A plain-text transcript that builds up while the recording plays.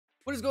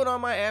What is going on,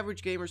 my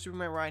average gamer?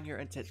 SupermanRion here,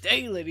 and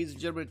today, ladies and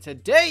gentlemen,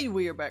 today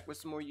we are back with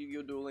some more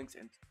YuGiOh Duel links,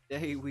 and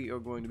today we are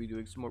going to be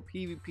doing some more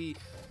PvP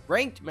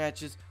ranked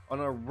matches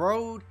on our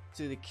road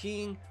to the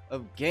king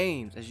of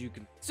games. As you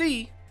can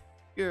see,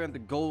 we're in the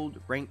gold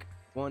rank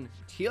 1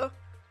 tier,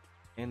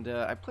 and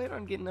I plan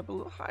on getting up a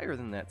little higher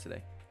than that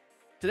today.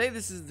 Today,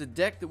 this is the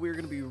deck that we're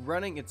going to be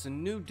running. It's a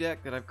new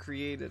deck that I've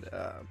created.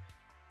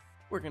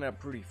 Working out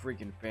pretty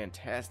freaking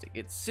fantastic.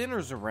 It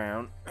centers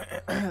around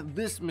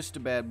this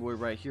Mr. Bad Boy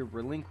right here,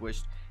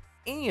 Relinquished,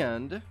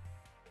 and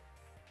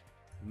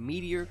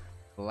Meteor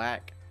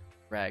Black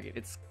Dragon.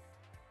 It's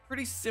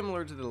pretty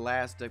similar to the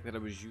last deck that I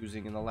was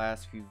using in the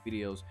last few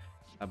videos,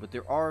 but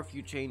there are a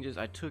few changes.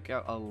 I took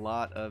out a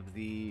lot of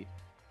the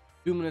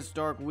Luminous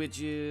Dark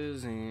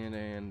Witches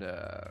and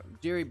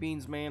Jerry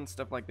Beans Man,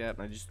 stuff like that,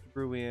 and I just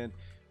threw in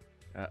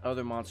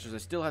other monsters. I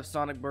still have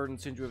Sonic Bird and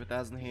Sindri with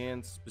 1,000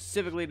 Hands,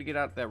 specifically to get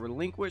out that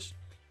Relinquished.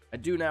 I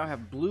do now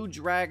have Blue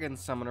Dragon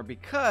Summoner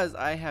because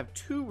I have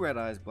 2 Red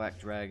Eyes Black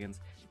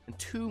Dragons and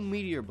 2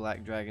 Meteor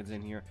Black Dragons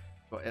in here.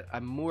 So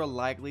I'm more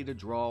likely to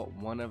draw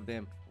one of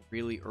them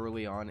really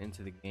early on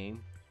into the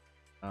game.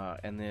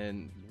 And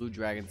then Blue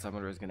Dragon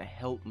Summoner is going to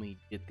help me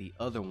get the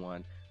other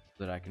one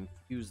so that I can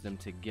fuse them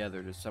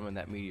together to summon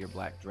that Meteor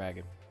Black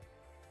Dragon.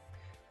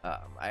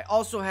 I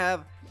also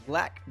have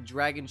Black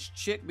Dragon's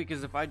Chick,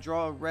 because if I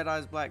draw a Red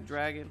Eyes Black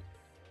Dragon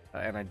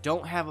and I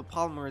don't have a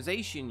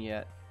polymerization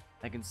yet,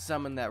 I can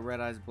summon that Red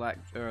Eyes Black,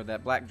 or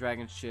that Black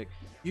Dragon's Chick.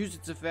 Use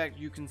its effect.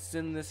 You can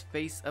send this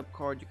face-up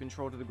card you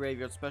control to the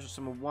graveyard. Special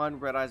summon 1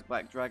 Red Eyes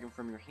Black Dragon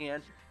from your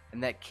hand,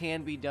 and that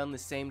can be done the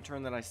same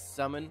turn that I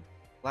summon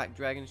Black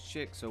Dragon's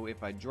Chick. So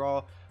if I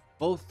draw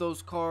both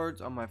those cards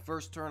on my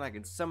first turn, I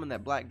can summon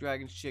that Black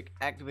Dragon's Chick,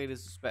 activate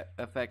its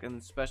effect, and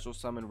then special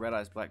summon Red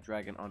Eyes Black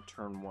Dragon on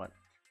turn 1.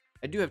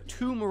 I do have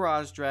 2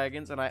 Mirage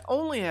Dragons, and I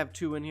only have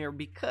 2 in here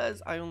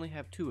because I only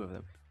have 2 of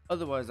them.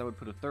 Otherwise, I would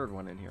put a 3rd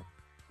one in here.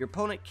 Your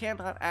opponent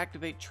cannot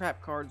activate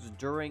trap cards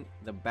during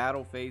the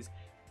battle phase.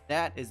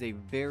 That is a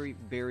very,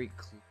 very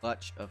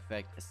clutch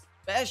effect,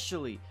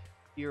 especially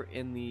here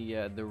in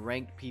the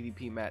ranked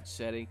PvP match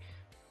setting.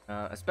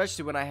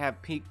 Especially when I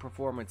have peak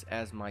performance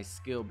as my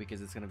skill,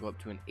 because it's going to go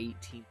up to an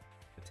 18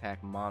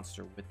 attack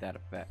monster with that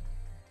effect.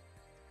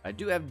 I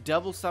do have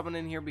double summon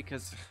in here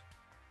because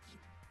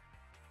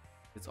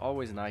it's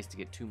always nice to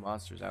get 2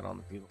 monsters out on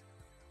the field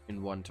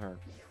in one turn.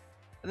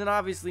 And then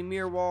obviously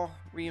Mirror Wall,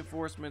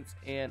 Reinforcements,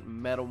 and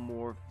Metal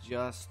Morph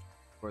just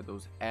for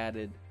those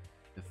added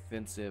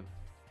defensive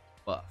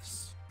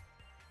buffs.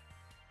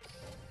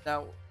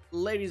 Now,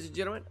 ladies and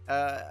gentlemen,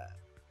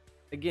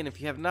 again, if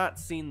you have not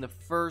seen the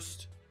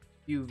first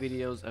few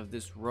videos of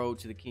this road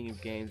to the king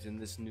of games in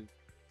this new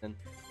season,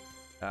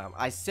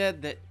 I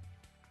said that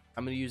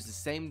I'm going to use the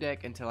same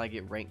deck until I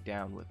get ranked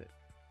down with it.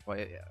 Well,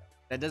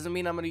 that doesn't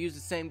mean I'm going to use the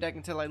same deck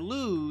until I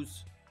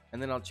lose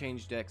and then I'll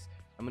change decks.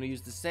 I'm going to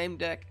use the same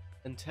deck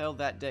until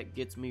that deck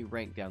gets me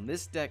ranked down.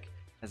 This deck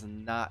has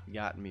not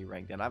gotten me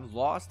ranked down. I've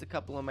lost a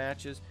couple of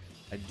matches.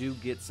 I do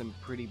get some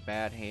pretty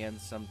bad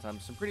hands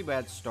sometimes, some pretty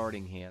bad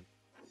starting hands,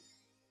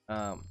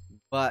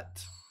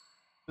 but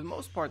for the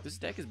most part, this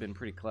deck has been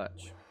pretty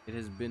clutch. It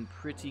has been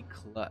pretty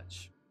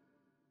clutch.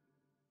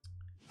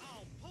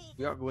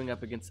 We are going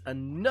up against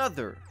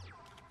another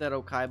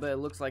Seto Kaiba. It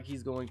looks like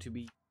he's going to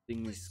be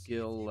using the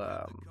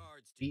skill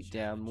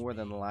Beatdown more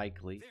than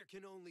likely.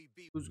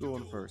 Who's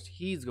going first?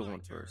 He's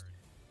going first.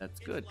 That's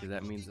good, because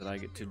that means that I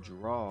get to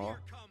draw.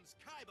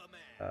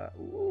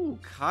 Ooh,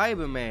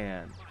 Kaiba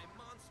Man.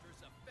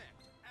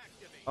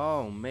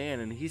 Oh, man,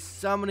 and he's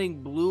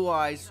summoning Blue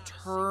Eyes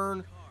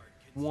turn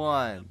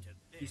 1.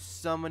 He's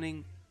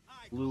summoning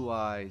Blue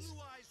Eyes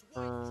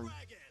turn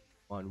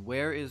 1.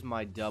 Where is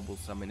my double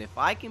summon? If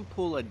I can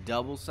pull a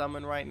double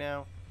summon right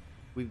now,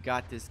 we've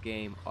got this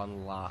game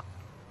unlocked.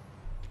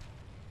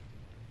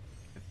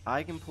 If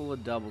I can pull a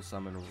double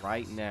summon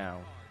right now,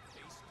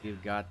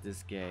 we've got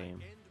this game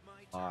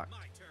locked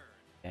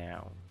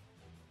down.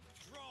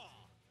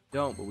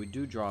 Don't, but we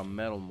do draw a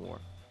Metal Morph.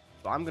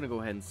 So I'm going to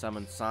go ahead and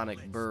summon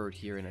Sonic Bird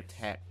here in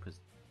attack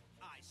position.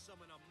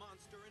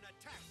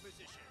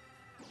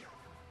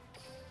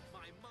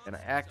 And I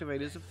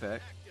activate his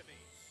effect.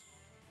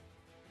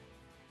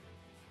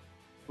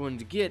 Going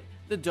to get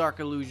the Dark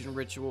Illusion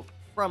Ritual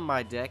from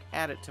my deck,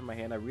 add it to my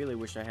hand. I really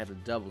wish I had a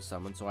double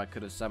summon, so I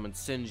could have summoned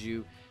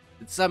Sinju,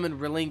 summoned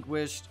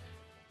Relinquished,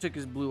 took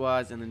his Blue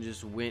Eyes, and then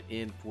just went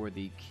in for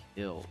the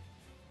kill.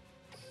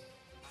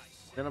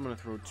 Then I'm going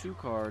to throw 2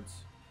 cards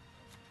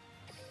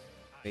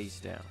face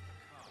down.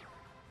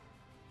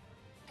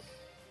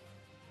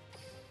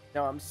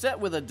 Now I'm set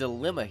with a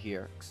dilemma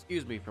here.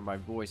 Excuse me for my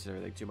voice and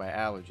everything, too. My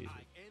allergies.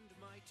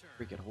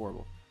 Freaking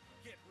horrible.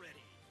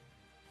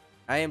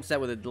 I am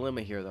set with a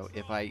dilemma here, though.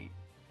 If I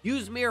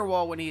use Mirror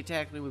Wall when he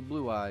attacks me with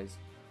Blue Eyes,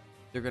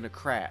 they're going to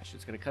crash.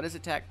 It's going to cut his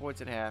attack points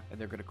in half, and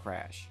they're going to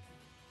crash.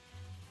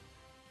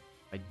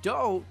 If I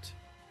don't,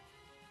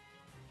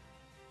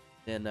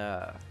 then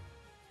I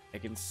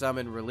can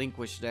summon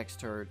Relinquish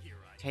next turn,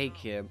 take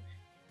him,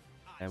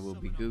 and we'll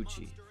be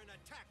Gucci.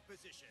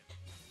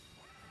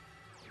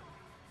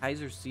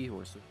 Kaiser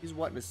Seahorse. So he's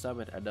wanting to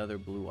summon another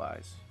Blue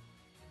Eyes.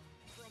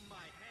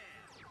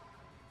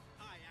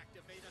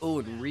 Oh,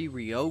 and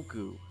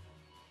Ryoku.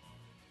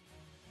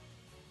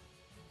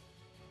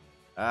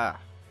 Ah.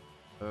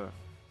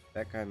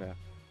 That kind of...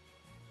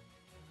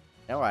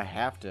 Now I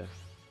have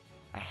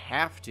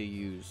to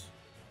use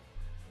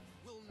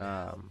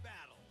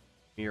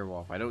Mirror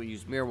Wall. If I don't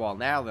use Mirror Wall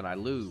now, then I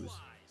lose.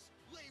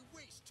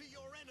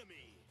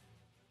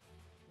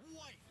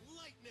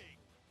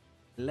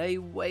 Lay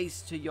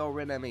waste to your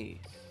enemy.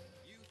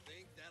 You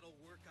think that'll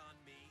work on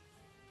me?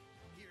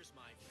 Here's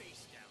my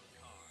face down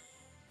card.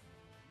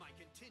 My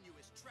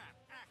continuous trap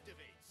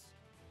activates.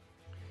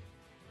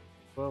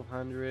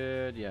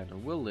 1200. Yeah, no,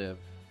 we'll live.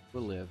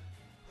 We'll live.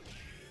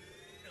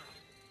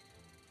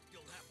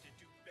 You'll have to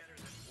do better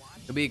than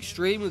watch. It'll be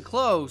extremely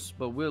close,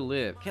 but we'll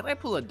live. Can I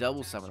pull a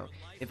double summon?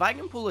 If I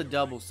can pull a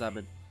double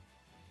summon,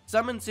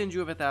 summon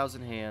Sinju of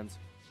 1,000 Hands,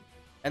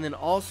 and then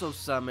also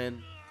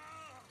summon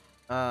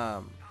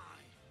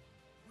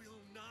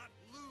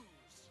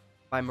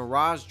my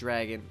Mirage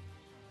Dragon,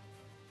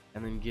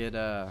 and then get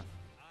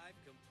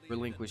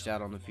relinquished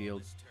out on the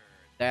field,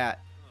 that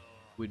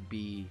would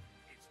be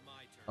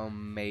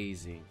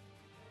amazing.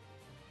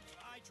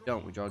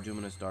 Don't we draw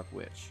Luminous Dark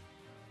Witch?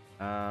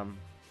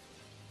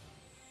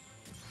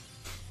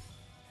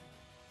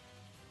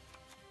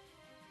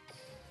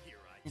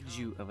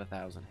 Sinju of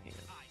 1,000 Hands.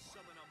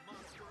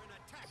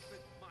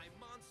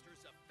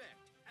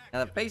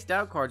 Now the face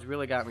down cards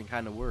really got me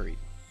kind of worried.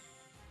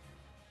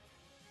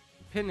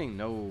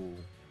 Depending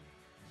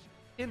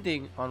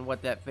on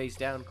what that face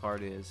down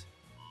card is,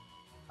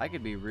 I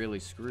could be really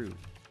screwed.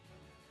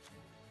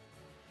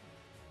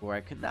 Or I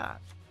could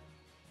not.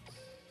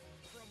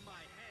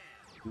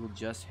 We will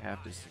just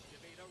have to see.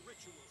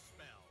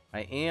 I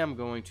am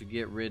going to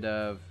get rid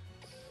of...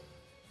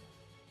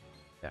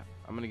 Yeah,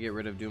 I'm going to get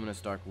rid of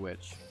Luminous Dark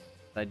Witch.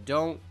 I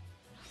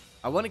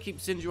want to keep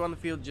Sinju on the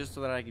field just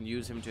so that I can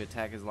use him to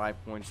attack his life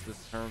points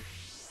this turn.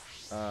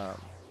 And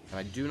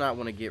I do not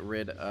want to get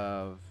rid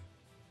of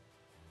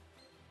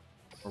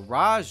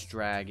Mirage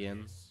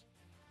Dragon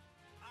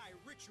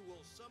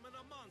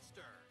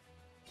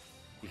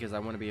because I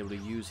want to be able to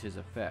use his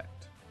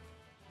effect.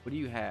 What do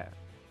you have?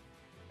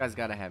 You guys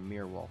gotta have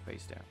Mirror Wall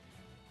face down.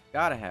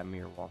 Gotta have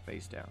Mirror Wall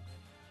face down.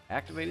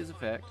 Activate his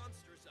effect.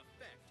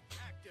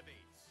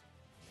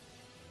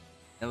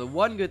 Now the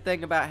one good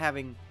thing about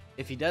having,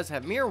 if he does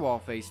have Mirror Wall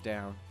face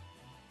down,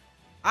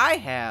 I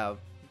have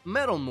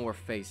Metal Morph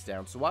face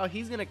down. So while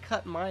he's gonna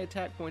cut my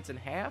attack points in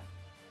half,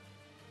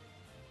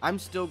 I'm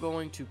still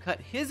going to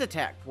cut his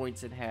attack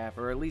points in half,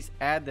 or at least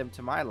add them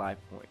to my life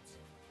points.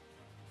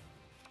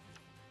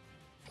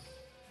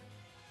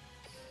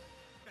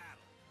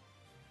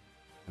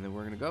 And then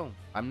we're going to go.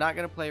 I'm not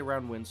going to play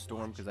around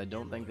Windstorm because I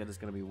don't think that it's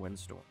going to be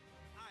Windstorm.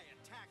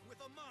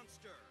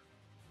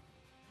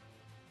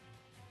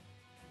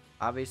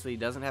 Obviously, he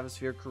doesn't have a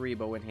Sphere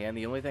Karibo in hand.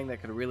 The only thing that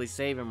could really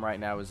save him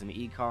right now is an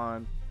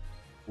Econ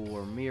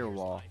or Mirror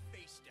Wall.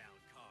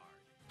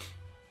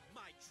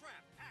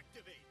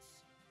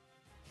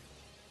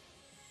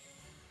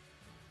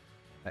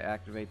 I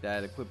activate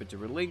that, equip it to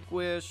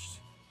relinquish.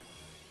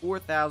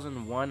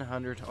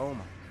 4,100. Oh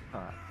my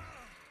god.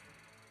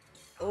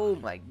 Oh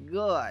my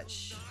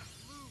gosh.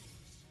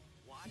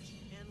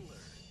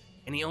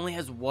 And he only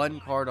has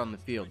one card on the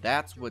field.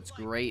 That's what's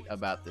great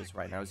about this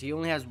right now, is he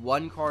only has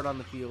one card on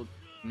the field,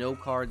 no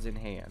cards in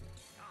hand.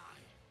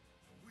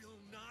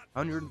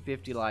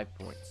 150 life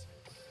points.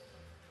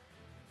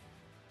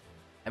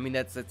 I mean,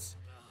 that's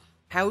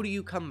how do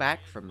you come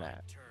back from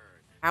that?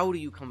 How do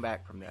you come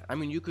back from that? I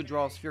mean, you could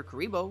draw a Sphere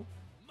Karibo,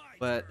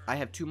 but I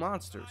have two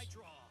monsters.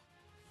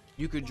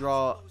 You could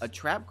draw a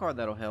trap card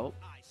that'll help.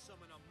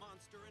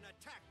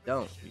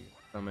 Don't.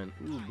 Summon,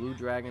 Blue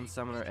Dragon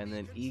Summoner, and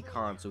then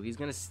Econ. So he's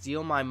going to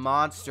steal my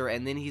monster,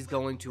 and then he's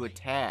going to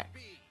attack.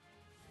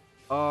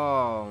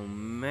 Oh,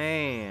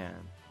 man.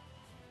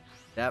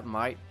 That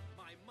might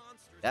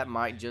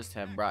just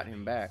have brought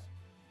him back.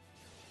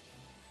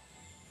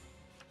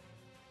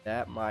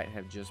 That might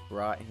have just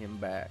brought him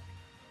back.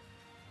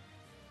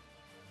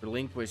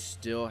 Relinquish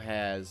still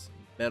has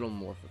Metal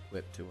Morph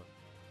equipped to him.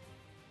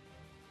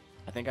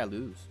 I think I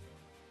lose.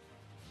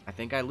 I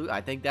think I lose.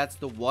 I think that's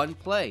the one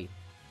play.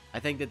 I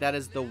think that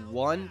is the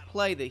one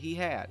play that he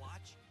had.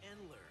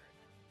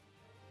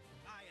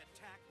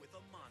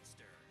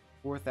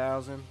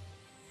 4,000.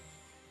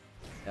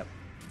 Yep.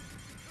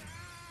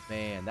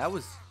 Man, that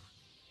was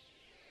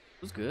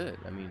good.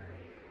 I mean,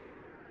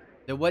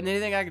 there wasn't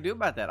anything I could do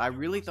about that. I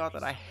really thought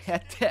that I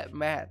had that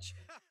match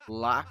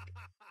locked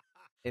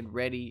and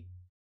ready.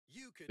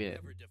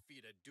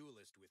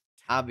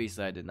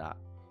 Obviously, I did not.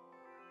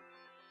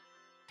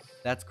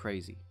 That's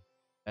crazy.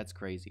 That's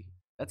crazy.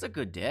 That's a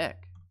good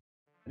deck.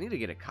 I need to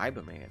get a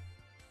Kaiba Man.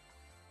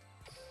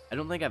 I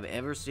don't think I've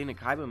ever seen a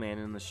Kaiba Man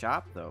in the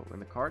shop, though, in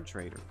the card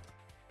trader.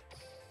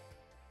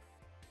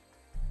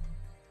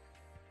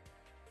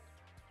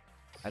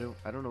 I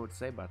don't know what to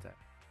say about that.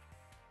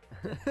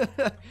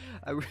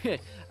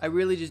 I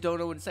really just don't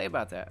know what to say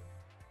about that.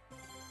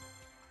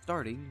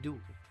 Starting duel.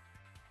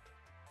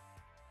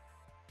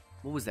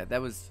 What was that?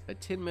 That was a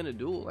 10-minute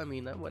duel. I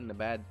mean, that wasn't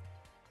a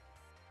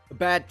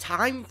bad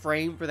time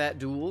frame for that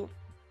duel.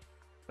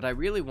 But I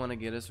really want to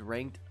get us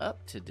ranked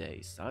up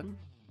today, son.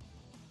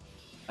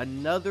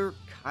 Another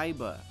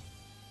Kaiba.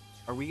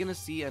 Are we gonna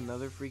see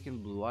another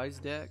freaking Blue Eyes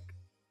deck?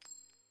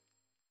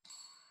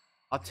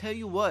 I'll tell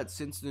you what,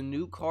 since the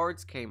new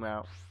cards came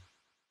out,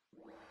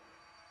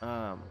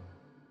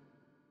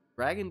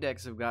 Dragon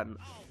decks have gotten,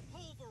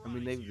 I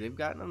mean, they've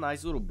gotten a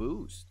nice little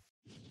boost.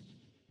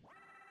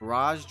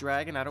 Mirage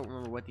Dragon, I don't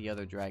remember what the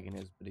other dragon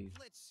is, but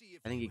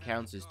I think he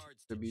counts as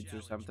tributes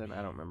or something.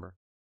 I don't remember.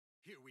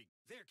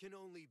 There can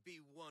only be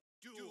one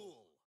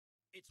duel.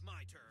 It's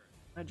my turn.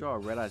 Can I draw a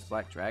Red Eyes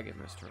Black Dragon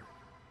this turn?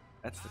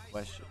 That's the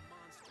question.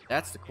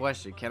 That's the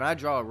question. Can I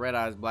draw a Red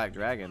Eyes Black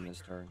Dragon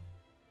this turn?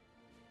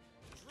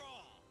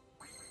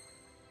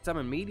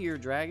 Summon Meteor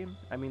Dragon?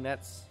 I mean,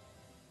 that's...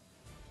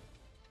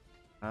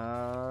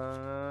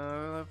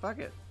 fuck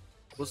it.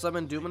 We'll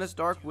summon Dominus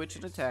Dark Witch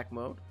in attack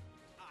mode.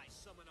 I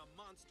summon a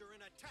monster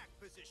in attack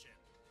position.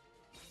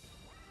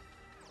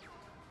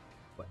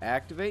 We'll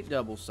activate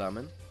Double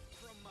Summon.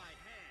 From my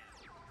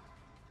hand,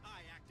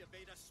 I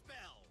activate a spell.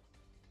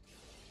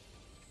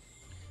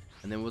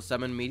 And then we'll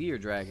summon Meteor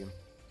Dragon.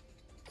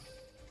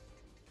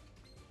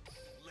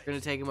 We're going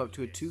to take him up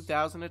to a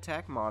 2,000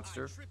 attack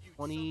monster.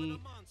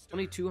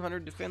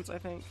 2,200 defense, I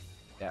think.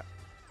 Yeah.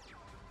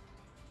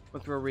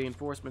 We'll throw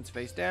reinforcements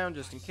face down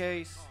just in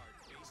case.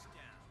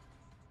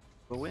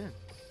 Go in.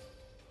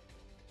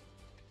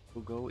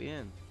 We'll go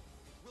in.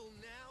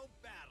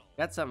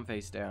 Got something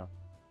face down.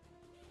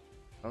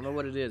 I don't know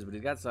what it is, but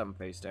he's got something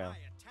face down.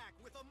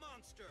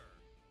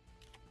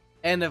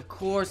 And of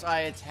course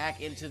I attack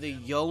into the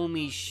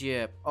Yomi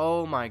ship.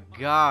 Oh my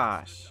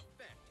gosh.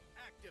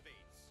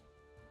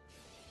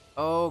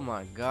 Oh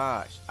my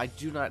gosh. I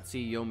do not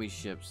see Yomi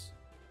ships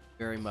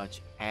very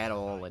much at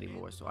all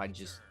anymore. So I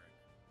just...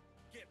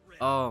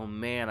 Oh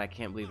man, I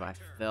can't believe I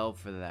fell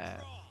for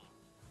that.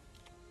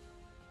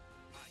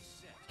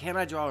 Can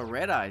I draw a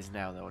Red Eyes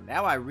now though?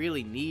 Now I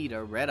really need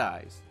a Red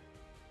Eyes.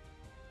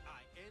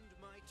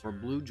 Or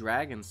Blue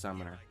Dragon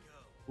Summoner.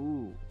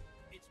 Ooh.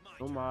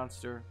 No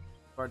monster.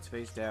 Cards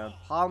face down.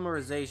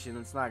 Polymerization,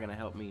 it's not going to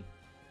help me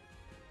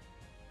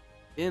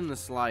in the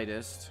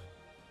slightest.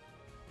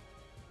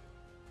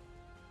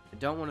 I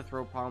don't want to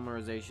throw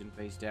Polymerization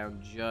face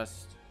down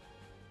just...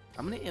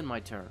 I'm going to end my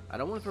turn. I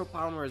don't want to throw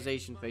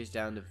Polymerization face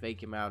down to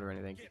fake him out or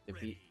anything. If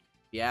he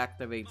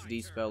activates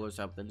D-Spell or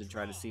something to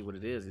try to see what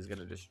it is, he's going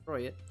to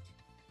destroy it.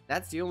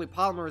 That's the only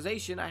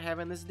Polymerization I have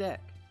in this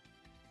deck.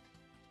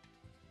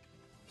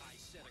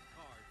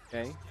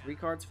 Okay, 3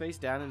 cards face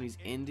down and he's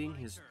ending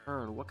his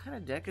turn. What kind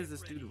of deck is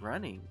this dude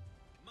running?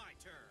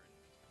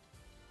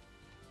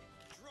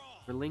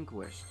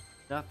 Relinquished.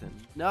 Nothing.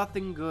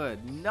 Nothing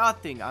good.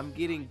 Nothing. I'm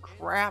getting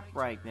crap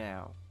right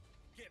now.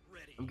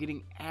 I'm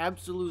getting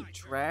absolute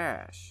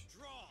trash.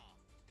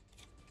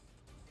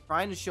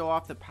 Trying to show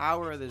off the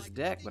power of this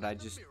deck, but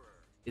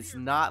it's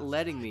not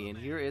letting me. And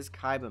here is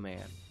Kaiba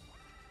Man.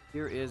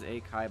 Here is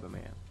a Kaiba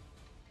Man.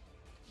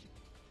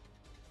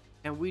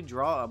 Can we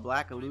draw a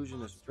Black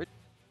Illusionist?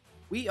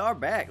 We are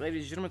back,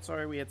 ladies and gentlemen.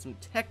 Sorry, we had some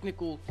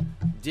technical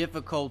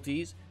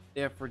difficulties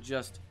there for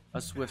just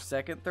a swift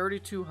second.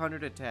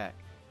 3,200 attack.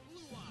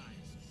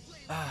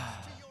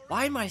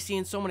 Why am I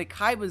seeing so many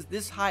Kaibas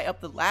this high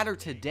up the ladder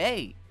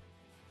today?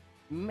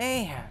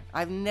 Man,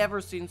 I've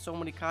never seen so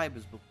many Kaibas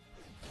before.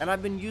 And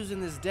I've been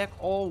using this deck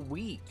all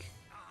week.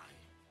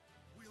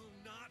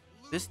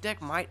 This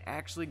deck might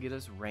actually get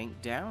us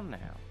ranked down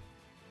now.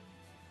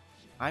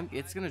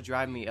 It's going to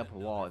drive me up a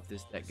wall if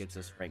this deck gets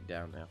us ranked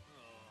down now.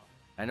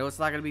 I know it's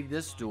not going to be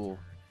this duel.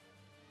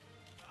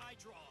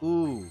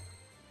 Ooh.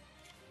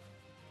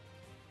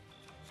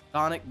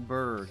 Sonic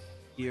Bird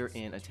here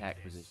in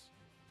attack position.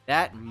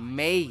 That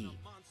may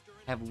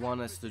have won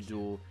us the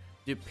duel,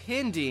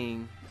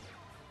 depending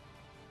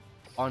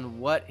on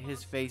what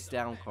his face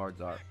down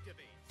cards are.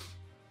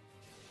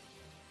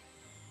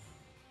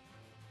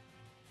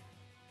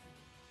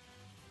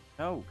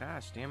 Oh,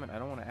 gosh, damn it. I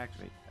don't want to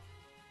activate that.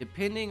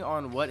 Depending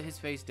on what his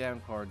face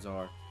down cards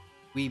are,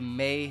 we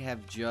may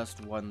have just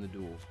won the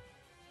duel.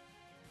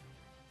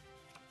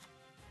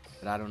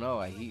 But I don't know.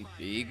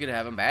 He could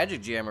have a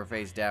Magic Jammer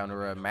face down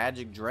or a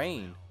Magic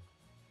Drain.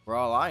 For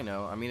all I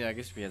know. I mean, I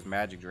guess if he has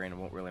Magic Drain, it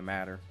won't really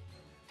matter.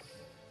 I'm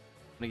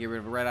going to get rid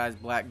of Red Eyes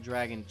Black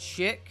Dragon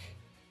Chick.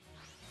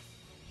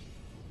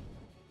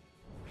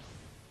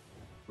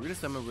 We're going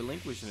to summon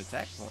Relinquish an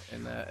attack point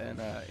in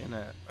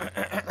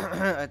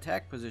a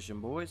attack position,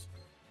 boys.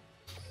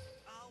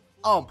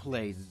 I'll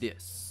play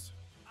this.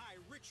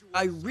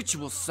 I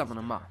ritual summon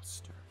a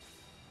monster.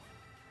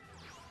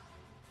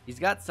 He's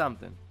got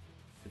something.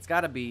 It's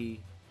got to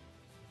be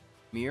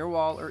Mirror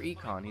Wall or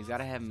Econ. He's got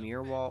to have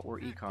Mirror Wall or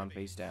Econ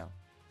face down.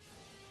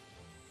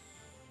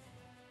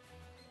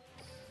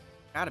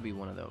 Got to be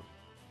one of those.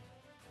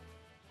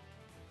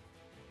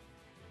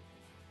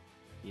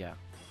 Yeah.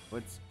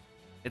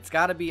 It's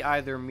got to be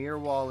either Mirror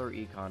Wall or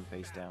Econ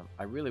face down.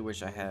 I really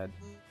wish I had.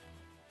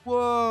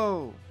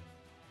 Whoa!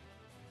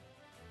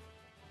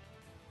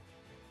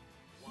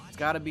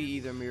 got to be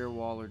either Mirror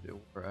Wall or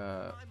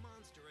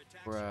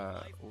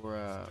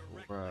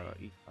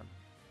Econ.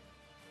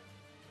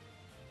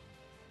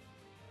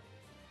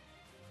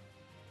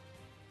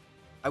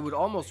 I would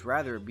almost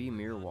rather it be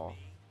Mirror Wall.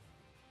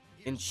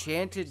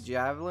 Enchanted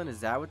Javelin,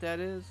 is that what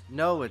that is?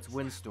 No, it's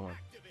Windstorm.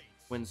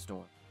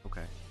 Windstorm.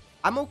 Okay.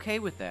 I'm okay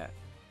with that.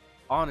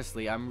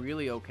 Honestly, I'm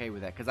really okay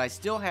with that because I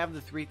still have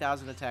the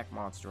 3,000 attack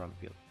monster on the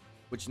field,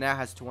 which now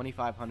has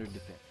 2,500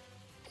 defense.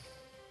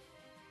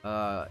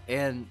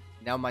 And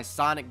now my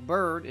Sonic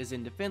Bird is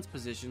in defense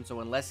position, so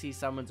unless he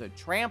summons a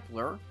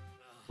Trampler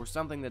or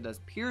something that does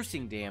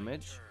piercing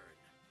damage,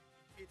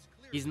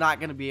 he's not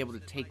going to be able to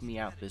take me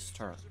out this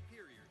turn.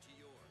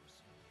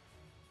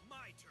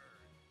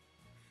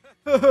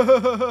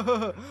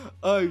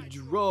 I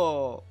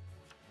draw.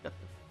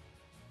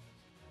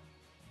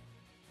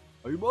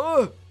 Hey,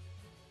 boy.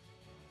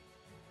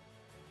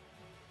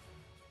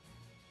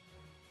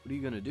 What are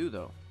you gonna do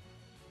though?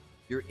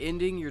 You're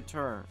ending your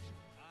turn.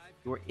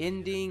 You're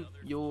ending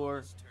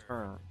your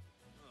turn.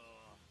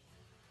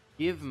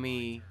 Give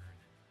me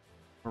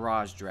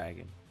Mirage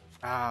Dragon.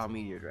 Ah,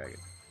 Meteor Dragon.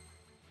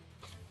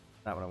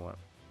 Not what I want.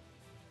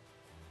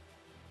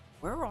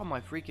 Where are all my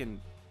freaking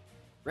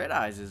red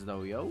eyes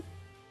though, yo?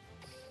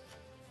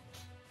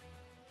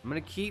 I'm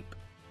gonna keep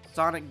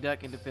Sonic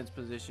Duck in defense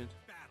position.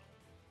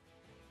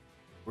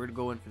 We're gonna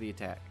go in for the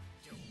attack.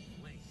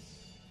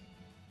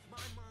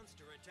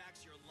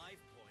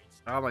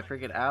 Oh, my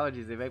freaking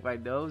allergies, they make my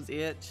nose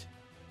itch.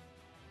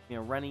 You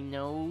know, runny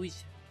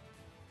nose.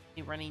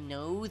 A runny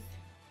nose.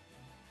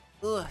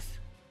 Ugh.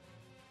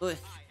 Ugh.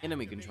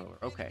 Enemy controller.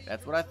 Okay,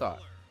 that's what I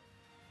thought.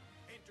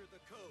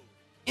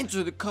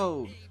 Enter the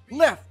code.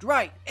 Left,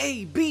 right,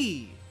 A,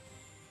 B.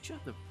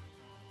 Shut the...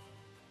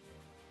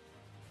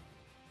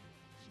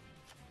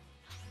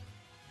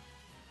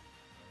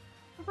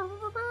 I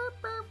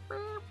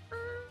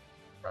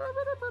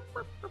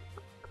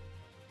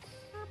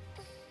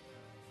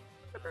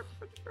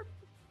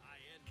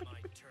end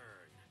my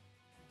turn.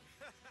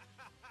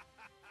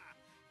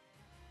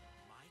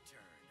 My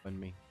turn. On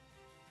me.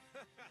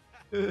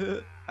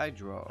 I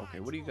draw. Okay,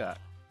 what do you got?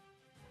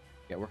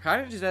 Yeah, we're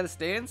kind of just at a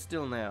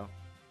standstill now.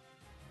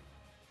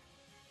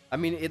 I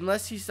mean,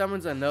 unless he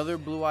summons another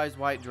Blue Eyes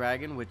White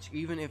Dragon, which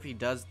even if he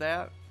does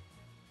that,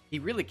 he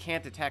really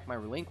can't attack my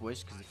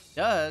Relinquish, because if he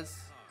does,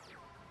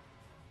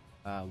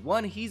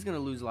 one, he's going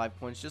to lose life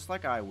points just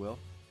like I will.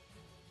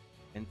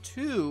 And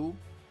two,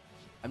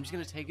 I'm just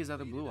going to take his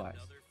other Blue Eyes.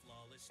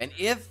 And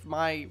if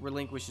my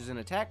Relinquish is in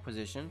attack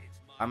position,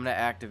 I'm going to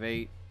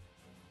activate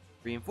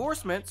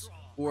Reinforcements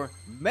or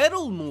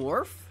Metal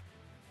Morph.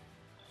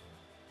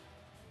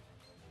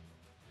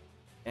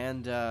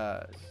 And,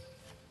 it'll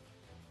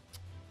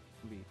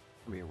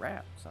be a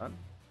wrap, son.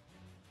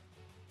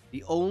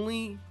 The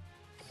only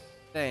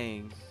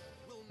thing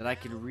that I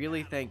can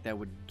really think that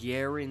would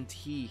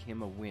guarantee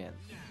him a win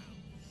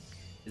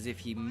is if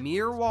he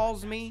Mirror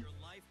Walls me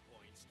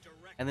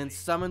and then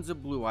summons a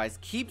Blue Eyes,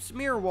 keeps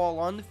Mirror Wall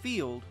on the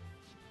field,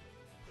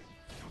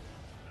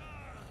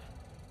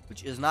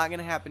 which is not going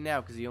to happen now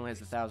because he only has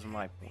 1,000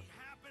 life points.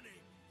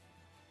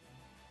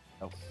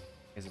 Oh,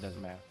 I guess it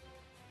doesn't matter.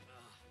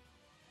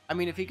 I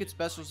mean, if he could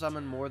special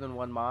summon more than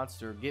one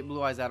monster, get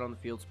Blue Eyes out on the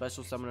field,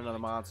 special summon another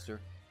monster,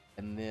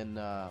 and then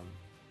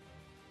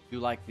do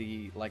like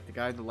the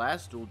guy in the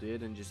last duel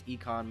did, and just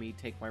econ me,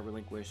 take my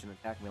Relinquish, and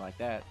attack me like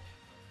that,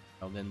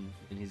 then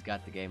he's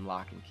got the game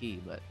lock and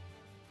key. But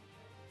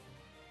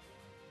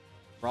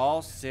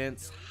Brawl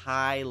Sense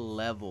high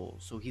level,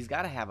 so he's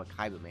got to have a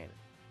Kaiba Mana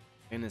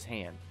in his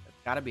hand. It's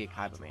got to be a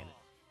Kaiba Mana.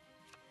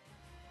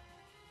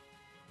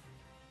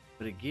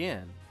 But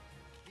again,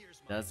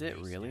 does it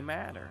really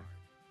matter?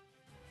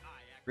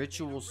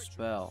 Ritual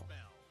Spell.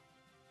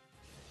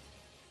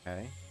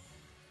 Okay.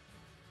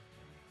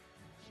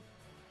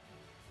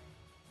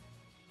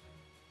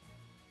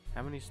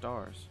 How many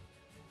stars?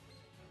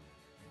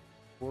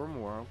 4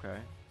 more, okay.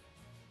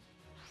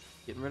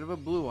 Getting rid of a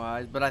Blue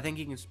Eyes, but I think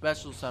he can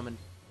special summon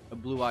a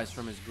Blue Eyes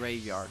from his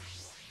graveyard.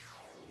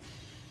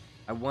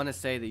 I want to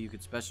say that you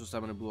could special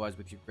summon a Blue Eyes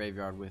with your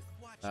graveyard with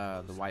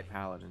the White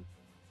Paladin.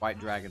 White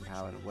Dragon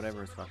Paladin,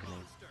 whatever his fucking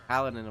name.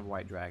 Paladin of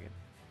White Dragon.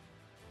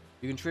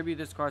 You can tribute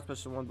this card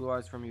special 1 Blue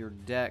Eyes from your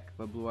deck,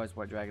 but Blue Eyes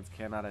White Dragons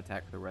cannot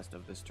attack for the rest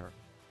of this turn.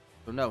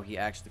 So no, he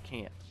actually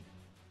can't.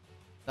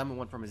 Summon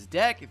one from his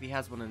deck if he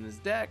has one in his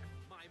deck.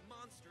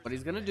 What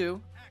he's gonna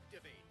do.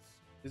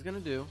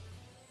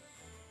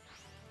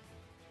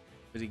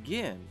 But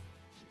again,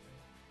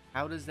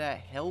 how does that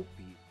help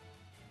you?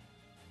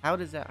 How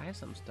does that... I have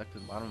something stuck to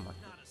the bottom of my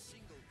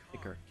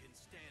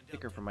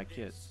sticker for my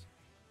kids.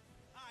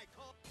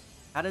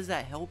 How does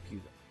that help you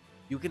though?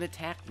 You can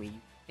attack me,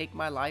 take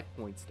my life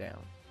points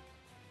down.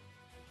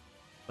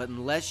 But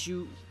unless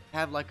you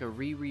have like a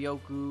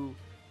Ryoku,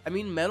 I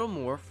mean Metal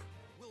Morph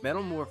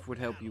would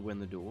help you win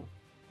the duel.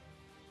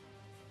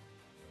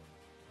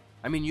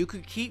 I mean, you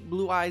could keep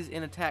Blue Eyes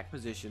in attack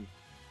position,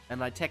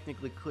 and I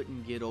technically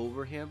couldn't get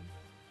over him.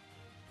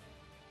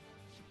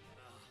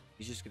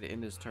 He's just gonna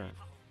end his turn.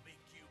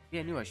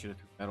 Yeah, I knew I should have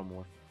threw Metal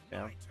Morph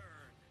down.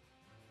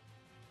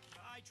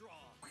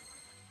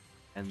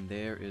 And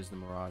there is the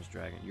Mirage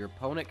Dragon. Your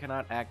opponent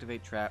cannot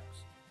activate traps.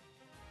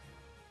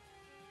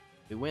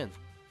 We win.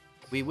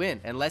 We win.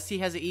 Unless he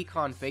has an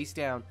Econ face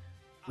down,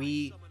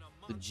 we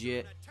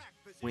legit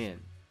win.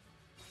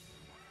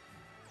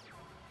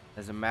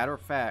 As a matter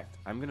of fact,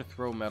 I'm going to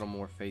throw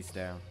Metalmorph face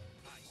down.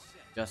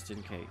 Just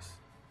in case.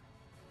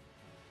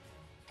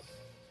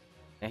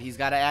 Now he's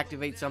got to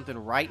activate something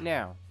right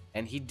now.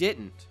 And he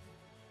didn't.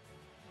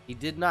 He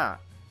did not.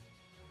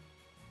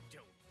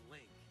 Don't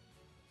blink.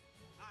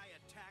 I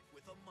attack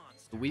with a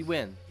monster. We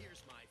win.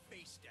 Here's my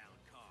face down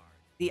card.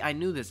 See, I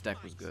knew this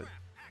deck was good.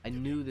 I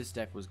knew this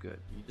deck was good.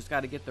 You just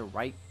got to get the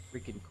right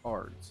freaking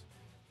cards.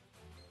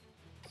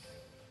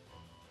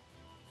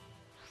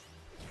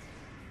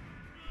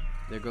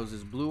 There goes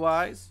his blue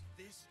eyes.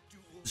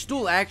 The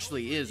duel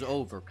actually is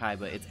over,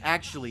 Kaiba. It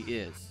actually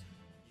is.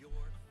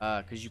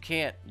 Because you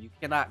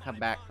cannot come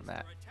back from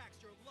that.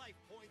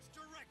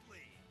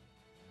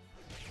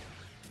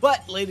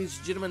 But, ladies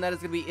and gentlemen, that is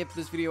going to be it for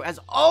this video. As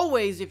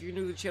always, if you're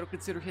new to the channel,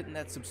 consider hitting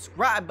that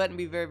subscribe button.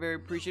 Be very, very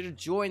appreciated.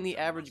 Join the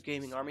average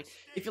gaming army.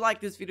 If you like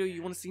this video,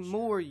 you want to see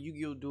more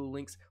Yu-Gi-Oh! Duel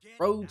Links,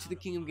 Road to the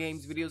Kingdom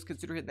Games videos,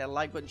 consider hitting that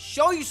like button.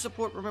 Show your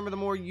support. Remember, the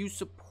more you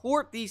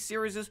support these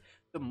series,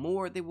 the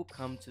more they will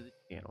come to the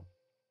channel.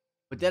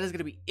 But that is going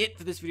to be it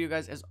for this video,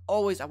 guys. As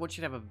always, I want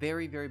you to have a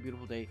very, very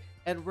beautiful day.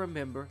 And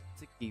remember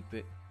to keep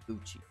it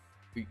Gucci.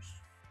 Peace.